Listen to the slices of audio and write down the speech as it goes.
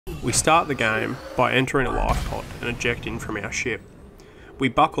We start the game by entering a life pod and ejecting from our ship. We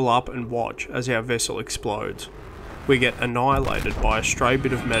buckle up and watch as our vessel explodes. We get annihilated by a stray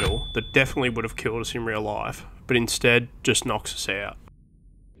bit of metal that definitely would have killed us in real life, but instead just knocks us out.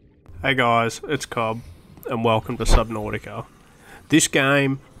 Hey guys, it's Cobb, and welcome to Subnautica. This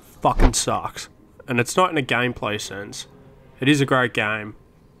game fucking sucks, and it's not in a gameplay sense. It is a great game,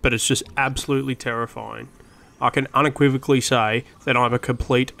 but it's just absolutely terrifying. I can unequivocally say that I'm a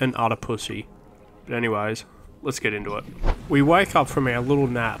complete and utter pussy. But anyways, let's get into it. We wake up from our little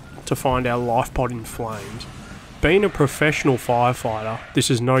nap to find our life pod in flames. Being a professional firefighter,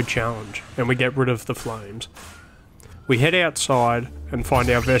 this is no challenge, and we get rid of the flames. We head outside and find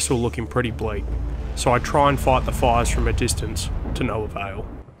our vessel looking pretty bleak, so I try and fight the fires from a distance, to no avail.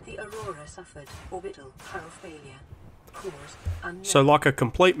 The Aurora suffered orbital power failure. Cause unknown. So like a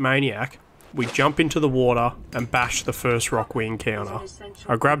complete maniac, we jump into the water and bash the first rock we encounter.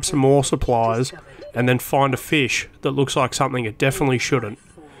 I grab some more supplies and then find a fish that looks like something it definitely shouldn't,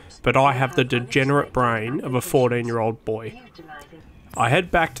 but I have the degenerate brain of a 14-year-old boy. I head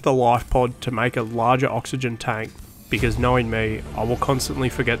back to the life pod to make a larger oxygen tank because knowing me, I will constantly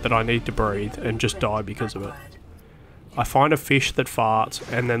forget that I need to breathe and just die because of it. I find a fish that farts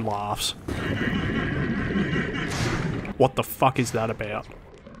and then laughs. What the fuck is that about?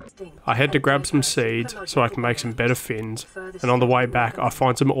 I had to grab some seeds so I can make some better fins, and on the way back I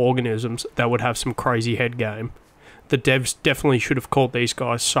find some organisms that would have some crazy head game. The devs definitely should have called these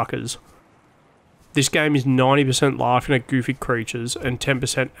guys suckers. This game is 90% laughing at goofy creatures and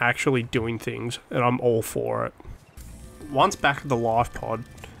 10% actually doing things, and I'm all for it. Once back at the life pod,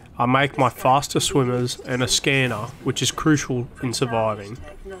 I make my faster swimmers and a scanner, which is crucial in surviving.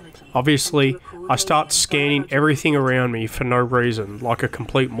 Obviously, I start scanning everything around me for no reason, like a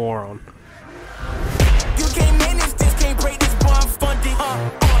complete moron. You can't manage this, can't break this bond funded,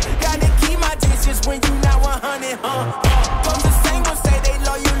 gotta keep my distance when you not 100, Cause the same will say they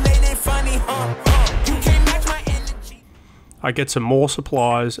loyal, they funny, You can't match my energy. I get some more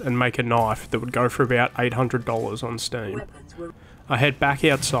supplies and make a knife that would go for about $800 on Steam. I head back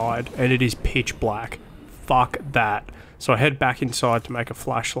outside and it is pitch black. Fuck that. So I head back inside to make a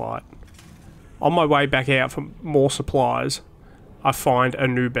flashlight. On my way back out for more supplies, I find a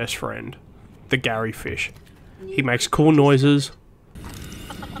new best friend, the Gary fish. He makes cool noises,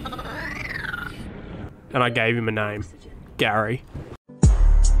 and I gave him a name, Gary.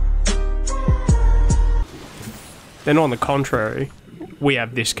 Then on the contrary, we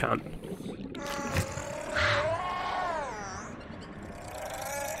have this cunt.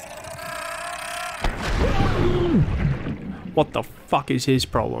 What the fuck is his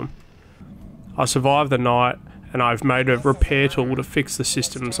problem? I survived the night and I've made a repair tool to fix the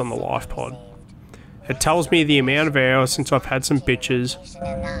systems on the life pod. It tells me the amount of hours since I've had some bitches.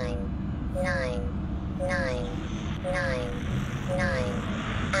 9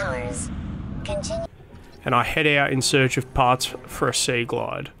 hours. Continue. And I head out in search of parts for a sea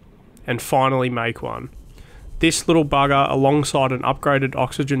glide and finally make one. This little bugger alongside an upgraded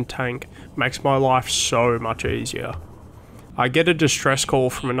oxygen tank makes my life so much easier. I get a distress call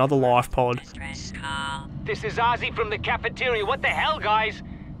from another life pod. This is Ozzy from the cafeteria. What the hell, guys?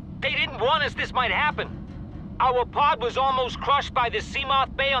 They didn't warn us this might happen. Our pod was almost crushed by this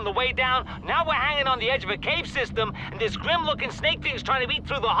Seamoth Bay on the way down. Now we're hanging on the edge of a cave system, and this grim-looking snake thing's trying to eat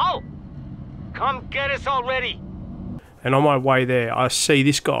through the hull. Come get us already. And on my way there, I see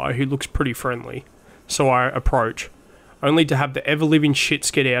this guy who looks pretty friendly. So I approach, only to have the ever-living shit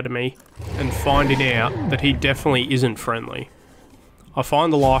scared out of me, and finding out that he definitely isn't friendly. I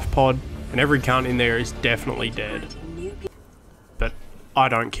find the life pod, and every cunt in there is definitely dead. But I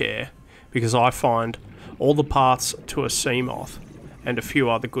don't care, because I find all the parts to a Seamoth, and a few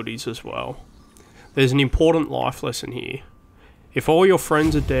other goodies as well. There's an important life lesson here. If all your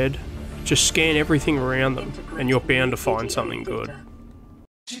friends are dead, just scan everything around them, and you're bound to find something good.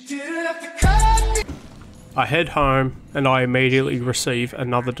 I head home and I immediately receive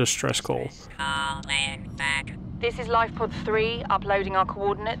another distress call. This is Life Pod 3, uploading our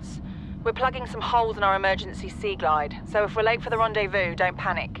coordinates. We're plugging some holes in our emergency sea glide, so if we're late for the rendezvous, don't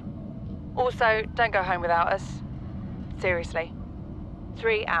panic. Also, don't go home without us. Seriously.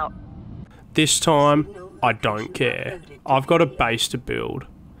 3 out. This time, I don't care. I've got a base to build.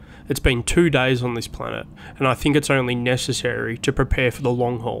 It's been 2 days on this planet, and I think it's only necessary to prepare for the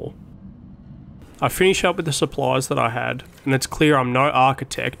long haul. I finish up with the supplies that I had, and it's clear I'm no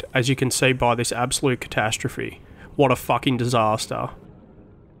architect, as you can see by this absolute catastrophe. What a fucking disaster.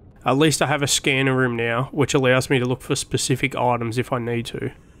 At least I have a scanner room now, which allows me to look for specific items if I need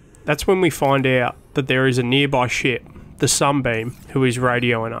to. That's when we find out that there is a nearby ship the Sunbeam, who is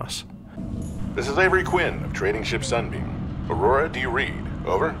radioing us. This is Avery Quinn of Trading Ship Sunbeam. Aurora, do you read?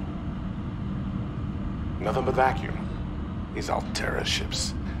 Over? Nothing but vacuum. These Altera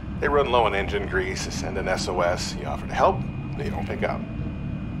ships. They run low on engine grease, send an SOS, you offer to help, they don't pick up.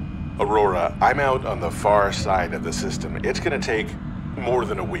 Aurora, I'm out on the far side of the system. It's gonna take more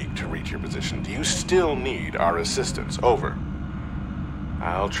than a week to reach your position. Do you still need our assistance? Over.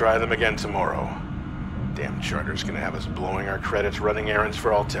 I'll try them again tomorrow. Damn charter's gonna have us blowing our credits running errands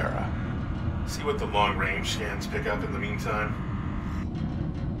for Altera. See what the long-range scans pick up in the meantime.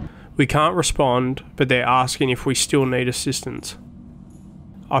 We can't respond, but they're asking if we still need assistance.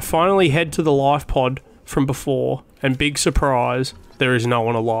 I finally head to the life pod from before, and big surprise, there is no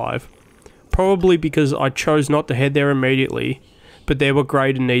one alive. Probably because I chose not to head there immediately, but there were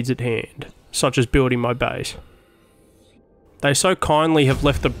greater needs at hand, such as building my base. They so kindly have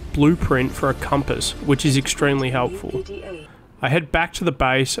left a blueprint for a compass, which is extremely helpful. I head back to the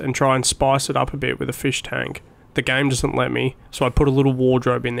base and try and spice it up a bit with a fish tank. The game doesn't let me, so I put a little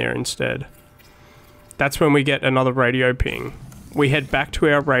wardrobe in there instead. That's when we get another radio ping. We head back to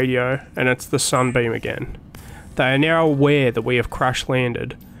our radio, and it's the Sunbeam again. They are now aware that we have crash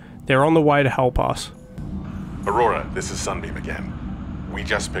landed. They're on the way to help us. Aurora, this is Sunbeam again. We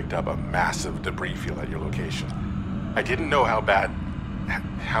just picked up a massive debris field at your location. I didn't know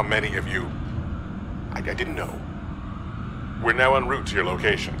how many of you... I didn't know. We're now en route to your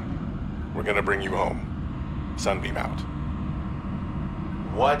location. We're gonna bring you home. Sunbeam out.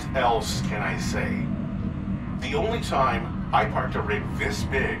 What else can I say? The only time I parked a rig this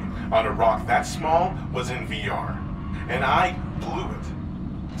big on a rock that small was in VR. And I blew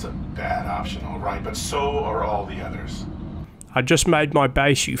it. It's a bad option, alright, but so are all the others. I just made my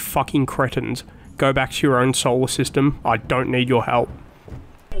base, you fucking cretins. Go back to your own solar system. I don't need your help.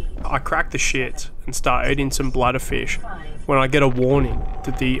 I crack the shit and start eating some bladderfish when I get a warning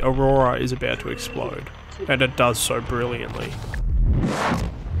that the Aurora is about to explode. And it does so brilliantly.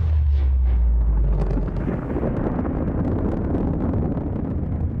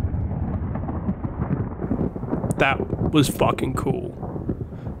 That was fucking cool.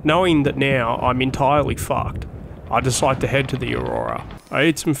 Knowing that now I'm entirely fucked, I decide to head to the Aurora. I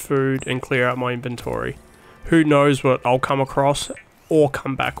eat some food and clear out my inventory. Who knows what I'll come across or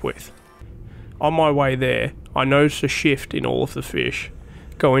come back with. On my way there, I noticed a shift in all of the fish,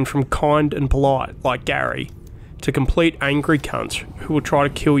 going from kind and polite, like Gary, to complete angry cunts who will try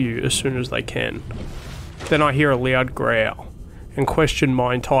to kill you as soon as they can. Then I hear a loud growl, and question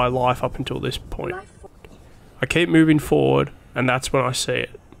my entire life up until this point. I keep moving forward, and that's when I see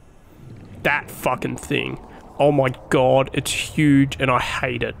it. That fucking thing. Oh my god, it's huge and I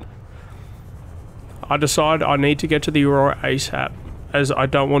hate it. I decide I need to get to the Aurora ASAP, as I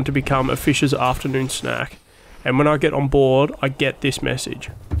don't want to become a fisher's afternoon snack. And when I get on board, I get this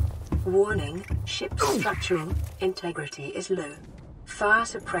message. Warning, ship structural integrity is low. Fire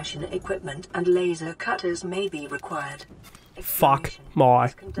suppression equipment and laser cutters may be required. Fuck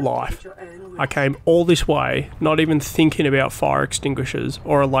my life. I came all this way, not even thinking about fire extinguishers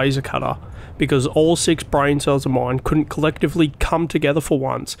or a laser cutter, because all 6 brain cells of mine couldn't collectively come together for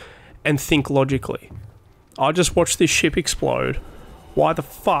once and think logically. I just watched this ship explode. Why the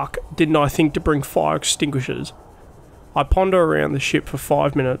fuck didn't I think to bring fire extinguishers? I ponder around the ship for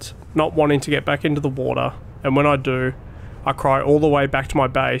 5 minutes, not wanting to get back into the water, and when I do, I cry all the way back to my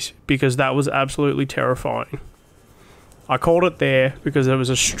base because that was absolutely terrifying. I called it there because there was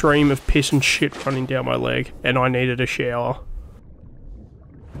a stream of piss and shit running down my leg and I needed a shower.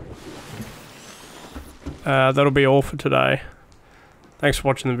 That'll be all for today. Thanks for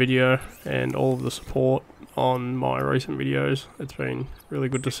watching the video and all of the support on my recent videos. It's been really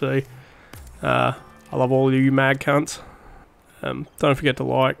good to see. I love all of you mad cunts. Don't forget to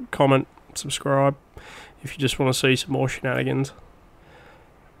like, comment, subscribe if you just want to see some more shenanigans.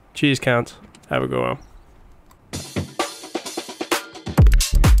 Cheers cunts. Have a good one.